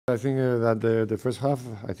I think that the first half,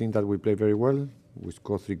 I think that we played very well. We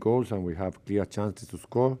scored 3 goals and we have clear chances to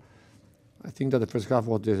score. I think that the first half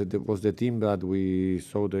was the team that we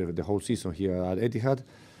saw the whole season here at Etihad.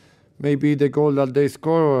 Maybe the goal that they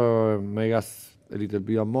score made us a little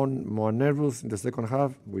bit more nervous in the second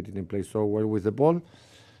half. We didn't play so well with the ball,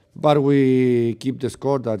 but we keep the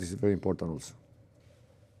score. That is very important also.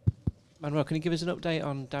 Manuel, can you give us an update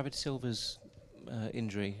on David Silva's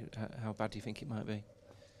injury? How bad do you think it might be?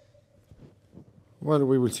 Well,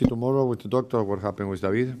 we will see tomorrow with the doctor what happened with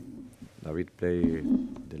David. David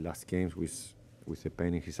played the last games with a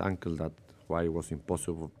pain in his ankle. That's why it was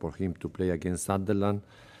impossible for him to play against Sunderland,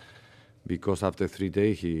 because after 3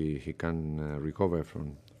 days he can recover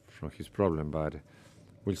from his problem. But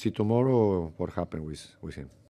we'll see tomorrow what happened with him.